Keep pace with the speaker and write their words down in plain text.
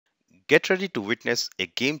Get ready to witness a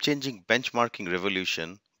game-changing benchmarking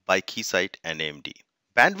revolution by Keysight and AMD.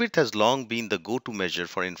 Bandwidth has long been the go-to measure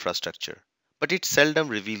for infrastructure, but it seldom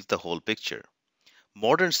reveals the whole picture.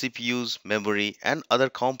 Modern CPUs, memory, and other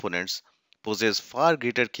components possess far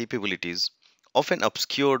greater capabilities, often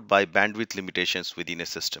obscured by bandwidth limitations within a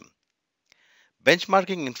system.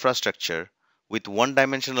 Benchmarking infrastructure with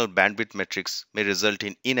one-dimensional bandwidth metrics may result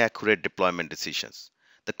in inaccurate deployment decisions.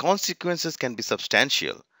 The consequences can be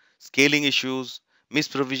substantial: scaling issues,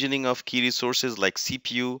 misprovisioning of key resources like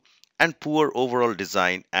CPU, and poor overall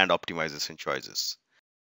design and optimization choices.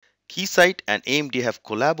 Keysight and AMD have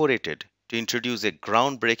collaborated to introduce a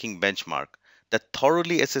groundbreaking benchmark that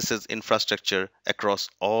thoroughly assesses infrastructure across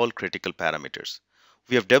all critical parameters.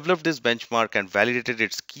 We have developed this benchmark and validated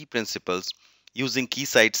its key principles using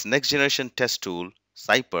Keysight's next generation test tool,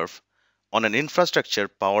 CyPerf, on an infrastructure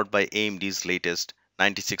powered by AMD's latest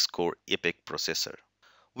 96-core EPYC processor.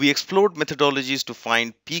 We explored methodologies to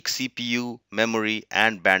find peak CPU, memory,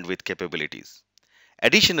 and bandwidth capabilities.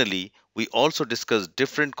 Additionally, we also discussed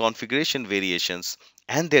different configuration variations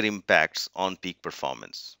and their impacts on peak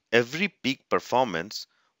performance. Every peak performance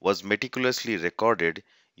was meticulously recorded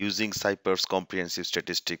using CyPerf's comprehensive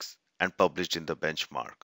statistics and published in the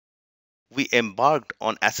benchmark. We embarked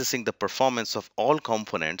on assessing the performance of all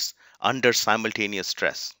components under simultaneous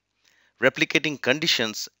stress, replicating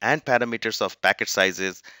conditions and parameters of packet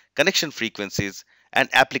sizes, connection frequencies, and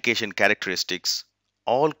application characteristics,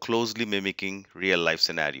 all closely mimicking real-life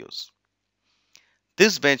scenarios.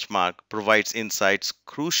 This benchmark provides insights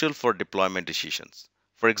crucial for deployment decisions.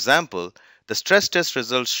 For example, the stress test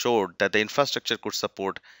results showed that the infrastructure could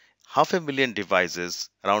support 500,000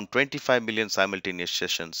 devices, around 25 million simultaneous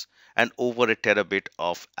sessions, and over a terabit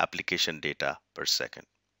of application data per second.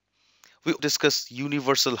 We discuss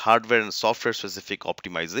universal hardware and software specific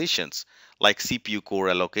optimizations like CPU core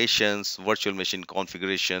allocations, virtual machine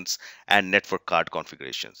configurations, and network card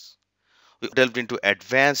configurations. We delved into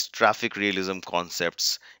advanced traffic realism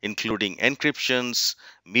concepts, including encryptions,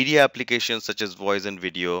 media applications such as voice and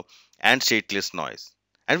video, and stateless noise.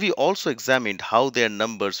 And we also examined how their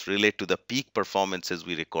numbers relate to the peak performances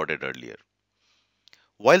we recorded earlier.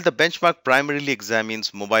 While the benchmark primarily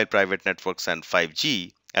examines mobile private networks and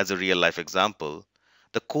 5G as a real-life example,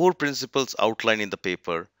 the core principles outlined in the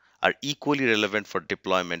paper are equally relevant for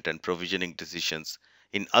deployment and provisioning decisions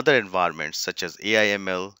in other environments such as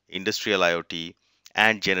AI/ML, industrial IoT,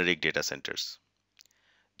 and generic data centers.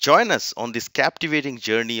 Join us on this captivating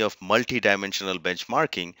journey of multi-dimensional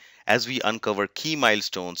benchmarking as we uncover key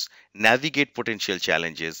milestones, navigate potential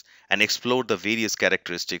challenges, and explore the various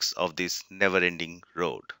characteristics of this never-ending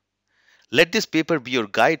road. Let this paper be your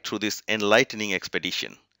guide through this enlightening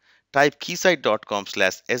expedition. Type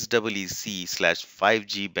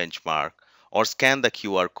keysight.com/SEEC/5G benchmark or scan the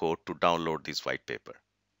QR code to download this white paper.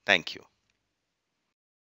 Thank you.